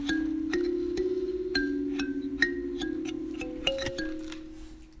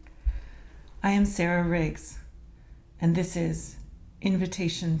I am Sarah Riggs, and this is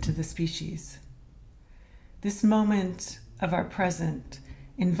Invitation to the Species. This moment of our present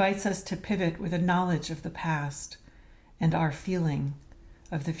invites us to pivot with a knowledge of the past and our feeling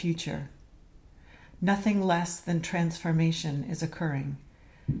of the future. Nothing less than transformation is occurring,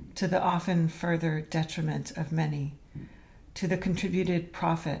 to the often further detriment of many, to the contributed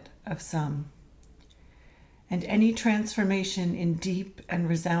profit of some. And any transformation in deep and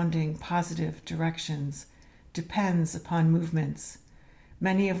resounding positive directions depends upon movements,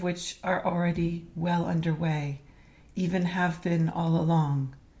 many of which are already well underway, even have been all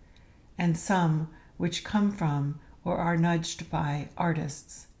along, and some which come from or are nudged by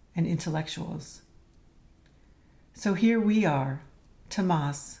artists and intellectuals. So here we are,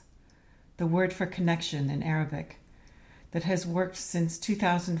 Tamas, the word for connection in Arabic, that has worked since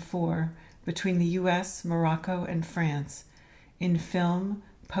 2004 between the US, Morocco, and France in film,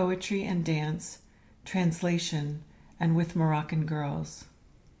 poetry and dance, translation, and with Moroccan girls.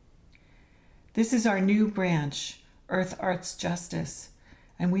 This is our new branch, Earth Arts Justice,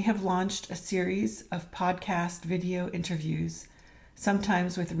 and we have launched a series of podcast video interviews,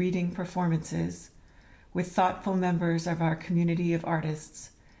 sometimes with reading performances, with thoughtful members of our community of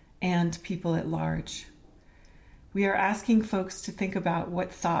artists and people at large. We are asking folks to think about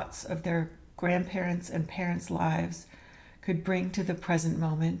what thoughts of their grandparents' and parents' lives could bring to the present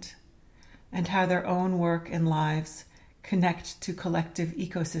moment, and how their own work and lives connect to collective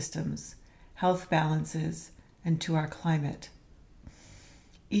ecosystems, health balances, and to our climate.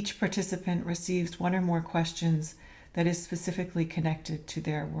 Each participant receives one or more questions that is specifically connected to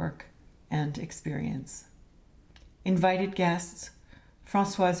their work and experience. Invited guests: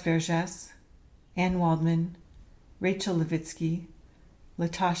 Françoise Vergès, Anne Waldman, Rachel Levitsky,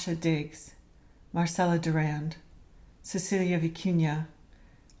 Latasha Diggs, Marcella Durand, Cecilia Vicuña,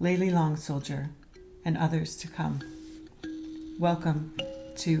 Layli Long Soldier, and others to come. Welcome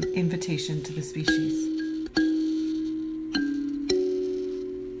to Invitation to the Species.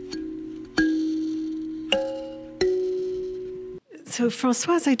 So,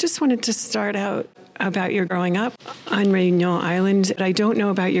 Françoise, I just wanted to start out about your growing up on Réunion Island. I don't know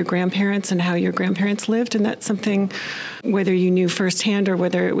about your grandparents and how your grandparents lived, and that's something, whether you knew firsthand or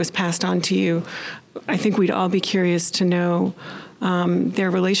whether it was passed on to you, I think we'd all be curious to know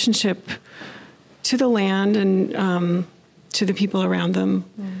their relationship to the land and to the people around them,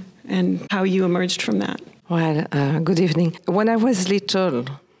 and how you emerged from that. Well, good evening. When I was little,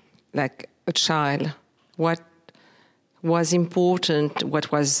 like a child, what was important,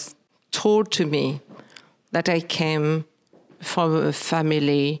 what was told to me, that I came from a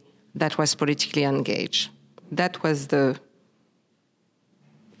family that was politically engaged. That was the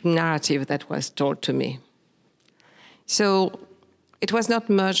narrative that was told to me. So it was not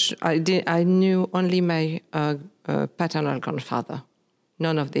much. I knew only my paternal grandfather,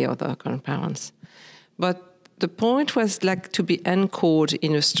 none of the other grandparents. But the point was like to be encoded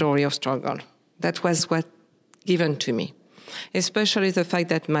in a story of struggle. That was what given to me, especially the fact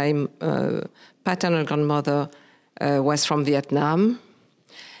that my paternal grandmother was from Vietnam,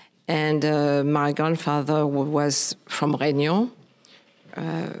 and my grandfather was from Réunion.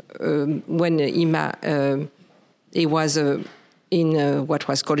 When he was in what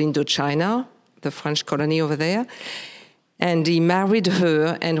was called Indochina, the French colony over there, and he married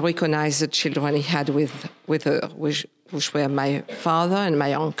her and recognized the children he had with her, which were my father and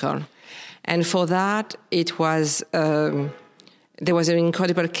my uncle. And for that, it was there was an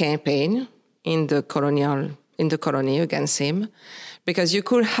incredible campaign in the colony against him, because you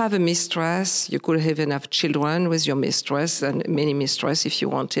could have a mistress, you could even have children with your mistress, and many mistresses if you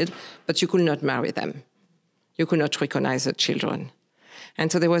wanted, but you could not marry them. You could not recognize the children.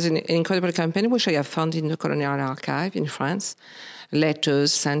 And so there was an incredible campaign, which I have found in the colonial archive in France,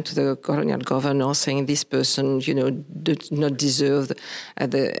 letters sent to the colonial governor saying this person, did not deserve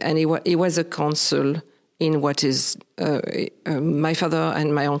and he was a consul in what is, my father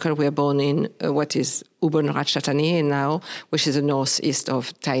and my uncle were born in what is Ubon Ratchathani now, which is the northeast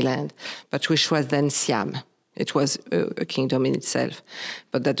of Thailand, but which was then Siam. It was a kingdom in itself,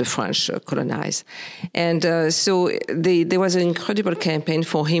 but that the French colonized. And so there was an incredible campaign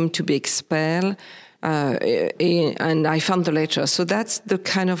for him to be expelled, and I found the letter. So that's the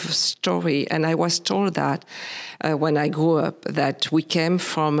kind of story. And I was told that when I grew up, that we came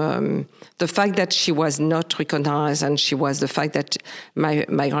from the fact that she was not recognized, and the fact that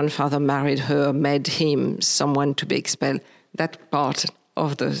my grandfather married her made him someone to be expelled. That part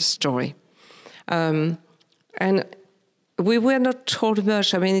of the story. And we were not told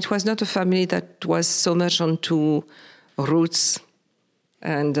much. I mean, it was not a family that was so much onto roots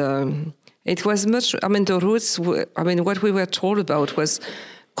and It was much, I mean, the roots, what we were told about was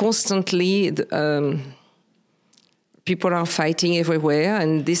constantly people are fighting everywhere,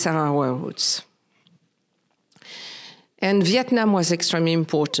 and these are our roots. And Vietnam was extremely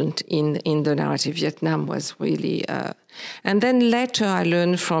important in the narrative. Vietnam was really... and then later I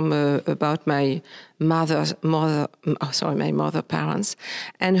learned from about my mother parents.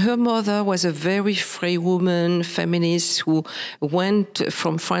 And her mother was a very free woman, feminist, who went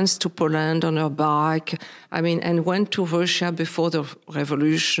from France to Poland on her bike, and went to Russia before the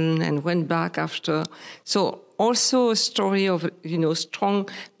revolution and went back after. So also a story of, strong,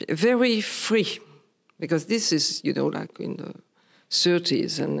 very free. Because this is, like in the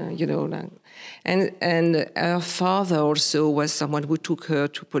 30s, and and her father also was someone who took her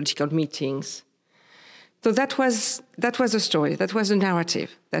to political meetings. So that was a story. That was a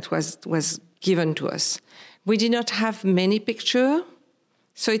narrative that was given to us. We did not have many pictures,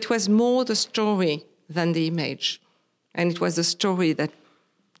 so it was more the story than the image, and it was the story that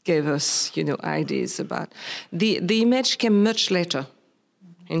gave us, ideas about the image came much later.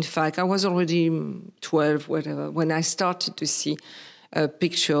 In fact, I was already 12, whatever, when I started to see a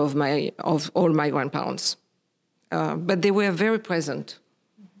picture of all my grandparents. But they were very present.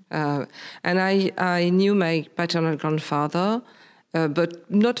 And I knew my paternal grandfather,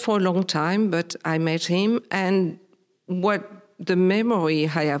 but not for a long time, but I met him. And what the memory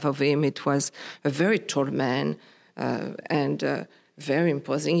I have of him, it was a very tall man and very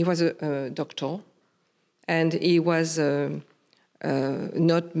imposing. He was a doctor, and he was...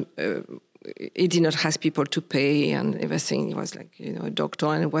 he did not ask people to pay and everything. He was like, a doctor,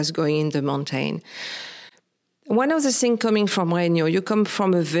 and was going in the mountain. One of the things coming from Réunion, you come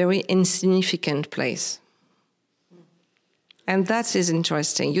from a very insignificant place. And that is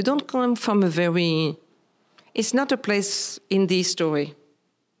interesting. You don't come from it's not a place in the story.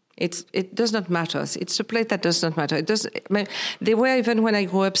 It does not matter. It's a place that does not matter. There were, even when I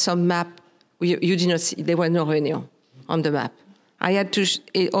grew up, some map, you did not see, there were no Réunion on the map. I had to,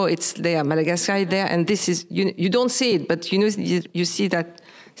 it's there, Madagascar is there, and this is, you don't see it, but you see that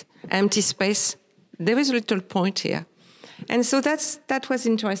empty space. There is a little point here. And so that was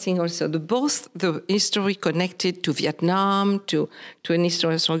interesting also. Both the history connected to Vietnam, to an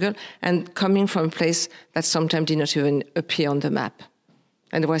historical struggle, and coming from a place that sometimes did not even appear on the map,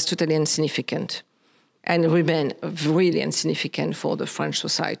 and was totally insignificant, and remained really insignificant for the French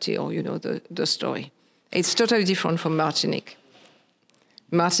society, or, the story. It's totally different from Martinique.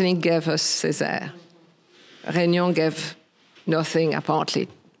 Martinique gave us Césaire. Réunion gave nothing, apparently,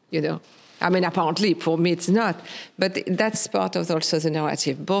 apparently, for me it's not. But that's part of also the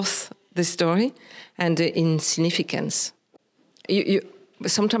narrative, both the story and the insignificance.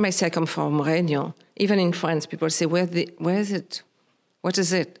 Sometimes I say I come from Réunion. Even in France, people say, where is it? What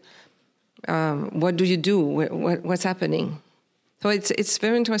is it? What do you do? What's happening? So it's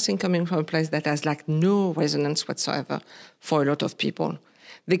very interesting coming from a place that has no resonance whatsoever for a lot of people.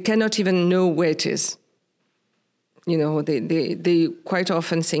 They cannot even know where it is. They quite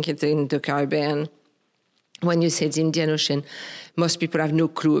often think it's in the Caribbean. When you say the Indian Ocean, most people have no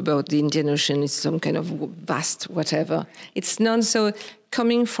clue about the Indian Ocean. It's some kind of vast whatever. It's not so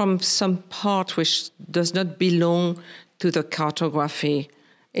coming from some part which does not belong to the cartography.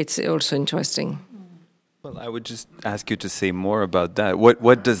 It's also interesting. Well, I would just ask you to say more about that.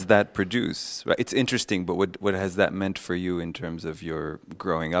 What does that produce? Right? It's interesting, but what has that meant for you in terms of your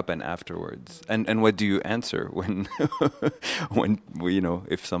growing up and afterwards? And what do you answer when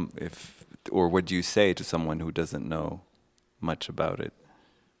or what do you say to someone who doesn't know much about it?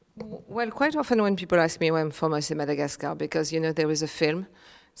 Well, quite often when people ask me where I'm from, I say Madagascar, because there is a film,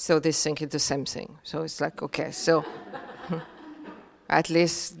 so they think it's the same thing. So it's like, okay, so at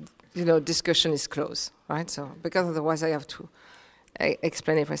least discussion is closed. Right, so because otherwise I have to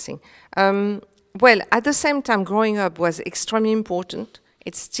explain everything. Well, at the same time, growing up was extremely important.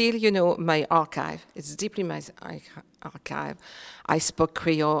 It's still, my archive. It's deeply my archive. I spoke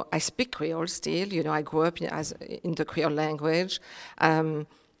Creole. I speak Creole still. I grew up in the Creole language.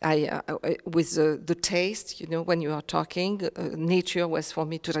 With the taste, when you are talking, nature was for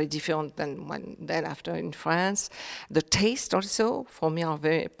me totally different than after in France. The taste also for me are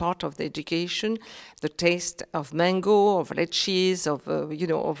very part of the education. The taste of mango, of lychees, of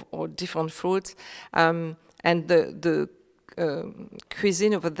all different fruits, and the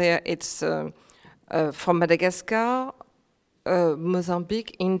cuisine over there. It's from Madagascar,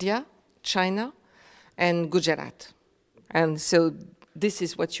 Mozambique, India, China, and Gujarat, and so. This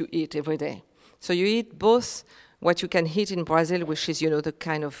is what you eat every day. So you eat both what you can eat in Brazil, which is, the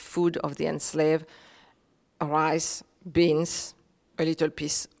kind of food of the enslaved, rice, beans, a little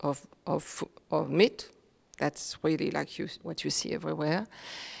piece of of meat. That's really like what you see everywhere.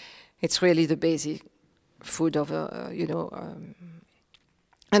 It's really the basic food of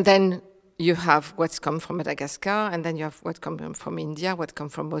and then you have what's come from Madagascar, and then you have what come from India, what come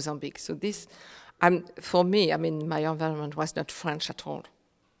from Mozambique. So this, for me, I mean, my environment was not French at all.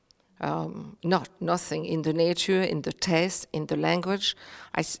 Nothing in the nature, in the taste, in the language.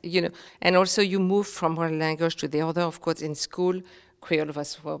 And also you move from one language to the other. Of course, in school, Creole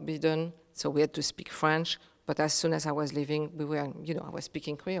was forbidden, so we had to speak French. But as soon as I was leaving, I was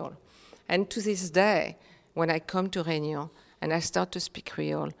speaking Creole. And to this day, when I come to Réunion and I start to speak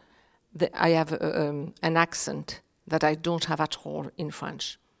Creole, I have an accent that I don't have at all in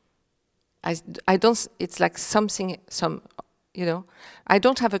French. I don't. It's like I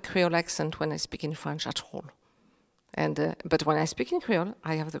don't have a Creole accent when I speak in French at all. And but when I speak in Creole,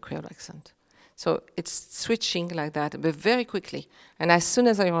 I have the Creole accent. So it's switching like that, but very quickly. And as soon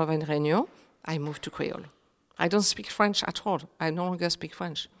as I arrive in Réunion, I move to Creole. I don't speak French at all. I no longer speak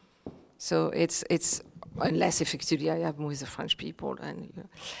French. So it's unless effectively I am with the French people,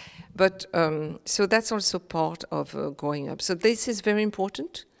 but so that's also part of growing up. So this is very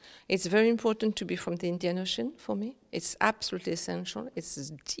important. It's very important to be from the Indian Ocean for me. It's absolutely essential.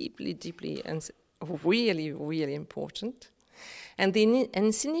 It's deeply, deeply and really, really important. And the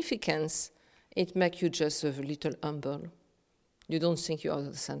insignificance, it makes you just a little humble. You don't think you are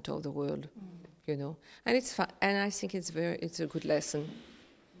the center of the world, And it's fun. And I think it's a good lesson.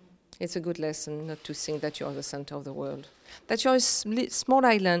 It's a good lesson not to think that you are the center of the world. That you're a small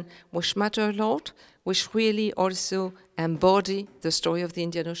island which matter a lot, which really also embody the story of the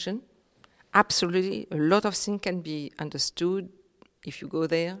Indian Ocean. Absolutely, a lot of things can be understood if you go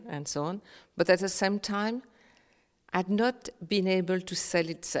there and so on. But at the same time, had not been able to sell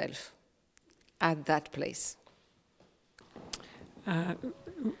itself at that place.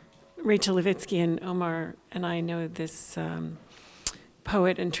 Rachel Levitsky and Omar and I know this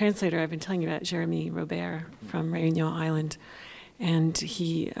poet and translator I've been telling you about, Jeremy Robert from Réunion Island. And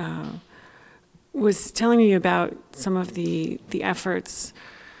he was telling me about some of the efforts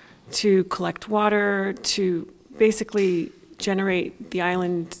to collect water, to basically generate the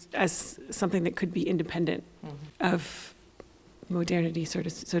island as something that could be independent of modernity, so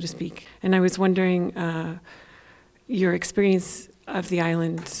to speak. And I was wondering your experience of the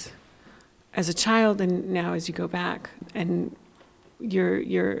island as a child and now as you go back, and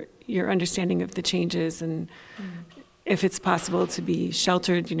your understanding of the changes, and if it's possible to be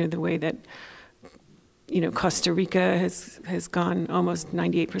sheltered, the way that Costa Rica has gone almost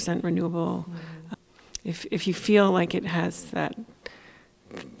 98% renewable. If you feel like it has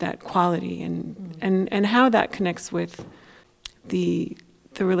that quality, and how that connects with the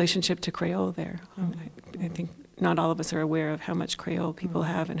relationship to Creole there. I think not all of us are aware of how much Creole people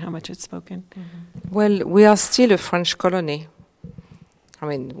have and how much it's spoken. Well, we are still a French colony. I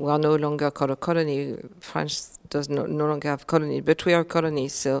mean, we are no longer called a colony. France does no longer have colony, but we are a colony,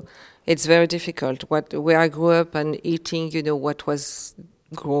 so it's very difficult. Where I grew up and eating, what was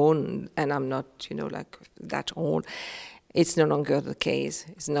grown, and I'm not, like that old. It's no longer the case.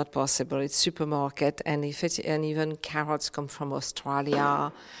 It's not possible. It's supermarket, and even carrots come from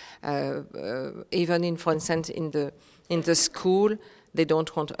Australia. Even for instance, in the school, they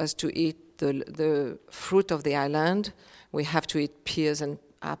don't want us to eat the fruit of the island. We have to eat pears and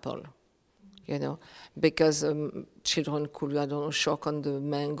apple, because children could, shock on the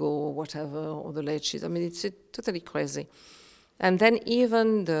mango or whatever, or the lychees. I mean, it's totally crazy. And then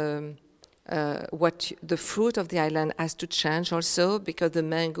even the fruit of the island has to change also, because the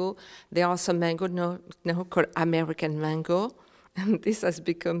mango, there are some mango now called American mango, and this has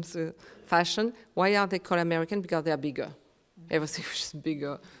become the fashion. Why are they called American? Because they are bigger. Everything which is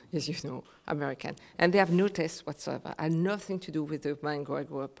bigger is, American. And they have no taste whatsoever, and nothing to do with the mango I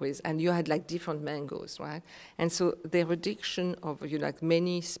grew up with. And you had like different mangoes, right? And so the reduction of,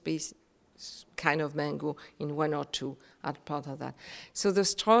 many species, kind of mango in one or two are part of that. So the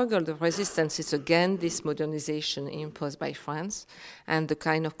struggle, the resistance is again this modernization imposed by France and the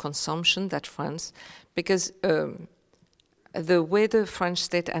kind of consumption that France, because the way the French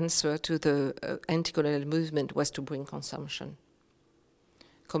state answered to the anti-colonial movement was to bring consumption,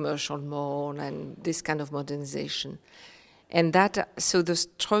 commercial mall, and this kind of modernization. And so the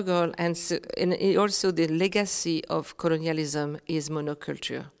struggle, and also the legacy of colonialism is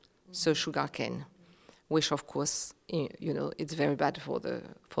monoculture, so sugarcane, which of course, it's very bad for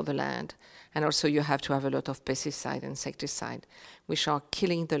the land. And also you have to have a lot of pesticide and insecticide, which are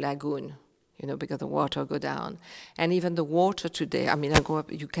killing the lagoon, because the water go down. And even the water today, I grew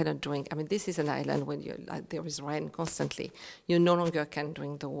up, you cannot drink. This is an island when there is rain constantly. You no longer can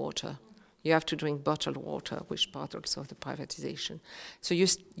drink the water. You have to drink bottled water, which part also of the privatization. So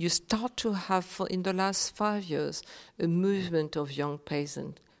you start to have, in the last 5 years, a movement of young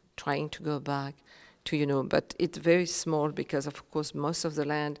peasants trying to go back to, but it's very small because, of course, most of the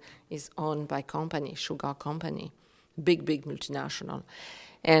land is owned by sugar company, big multinational.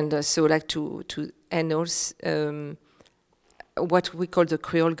 And and also what we call the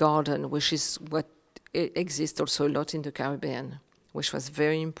Creole Garden, which is what exists also a lot in the Caribbean, which was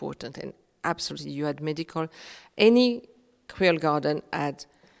very important. And absolutely, you had any Creole Garden had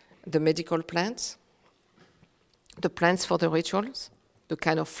the medical plants, the plants for the rituals, the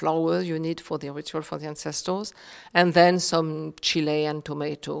kind of flowers you need for the ritual for the ancestors, and then some chili and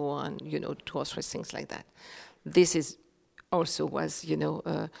tomato and, 2 or 3 things like that. This is also was, in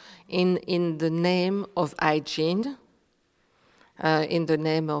the name of hygiene, in the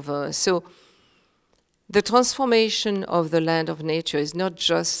name of... So the transformation of the land of nature is not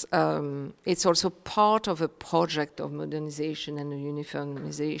just... it's also part of a project of modernization and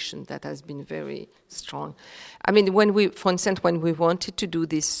uniformization that has been very strong. For instance, when we wanted to do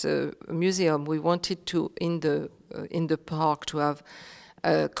this museum, we wanted to, in the park, to have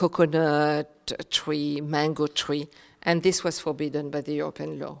a coconut tree, mango tree, and this was forbidden by the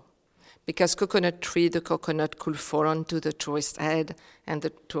European law. Because the coconut could fall onto the tourist's head and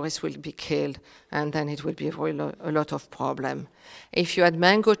the tourist will be killed, and then it will be a lot of problem. If you had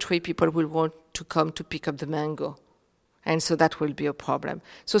mango tree, people will want to come to pick up the mango, and so that will be a problem.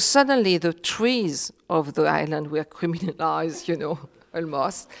 So suddenly the trees of the island were criminalized,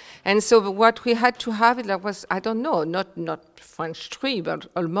 almost. And so what we had to have was, I don't know, not French tree, but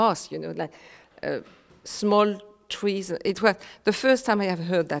almost, small trees. It was the first time I have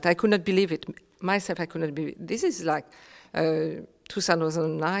heard that. I could not believe it. Myself, I could not believe it. This is like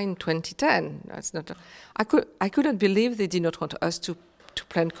 2009, 2010. That's not. I couldn't believe they did not want us to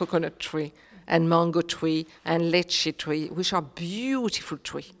plant coconut tree and mango tree and lychee tree, which are beautiful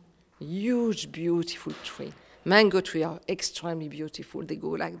tree, huge, beautiful tree. Mango tree are extremely beautiful. They go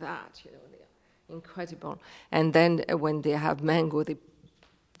like that, they are incredible. And then when they have mango, the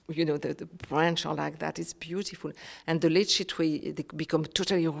branch are like that. It's beautiful. And the lychee tree, they become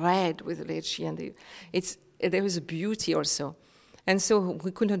totally red with the lychee. And there is a beauty also. And so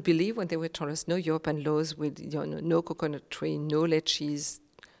we could not believe when they were telling us no European laws with no coconut tree, no lychees,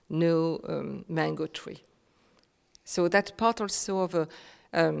 no mango tree. So that part also of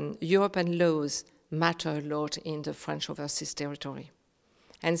European laws matter a lot in the French overseas territory.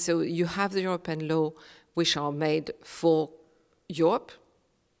 And so you have the European law which are made for Europe,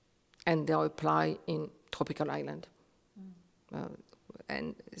 and they apply in tropical island.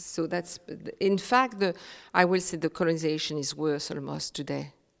 And so that's, in fact, I will say the colonization is worse almost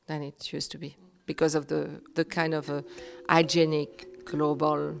today than it used to be because of the kind of hygienic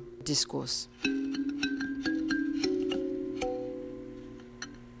global discourse.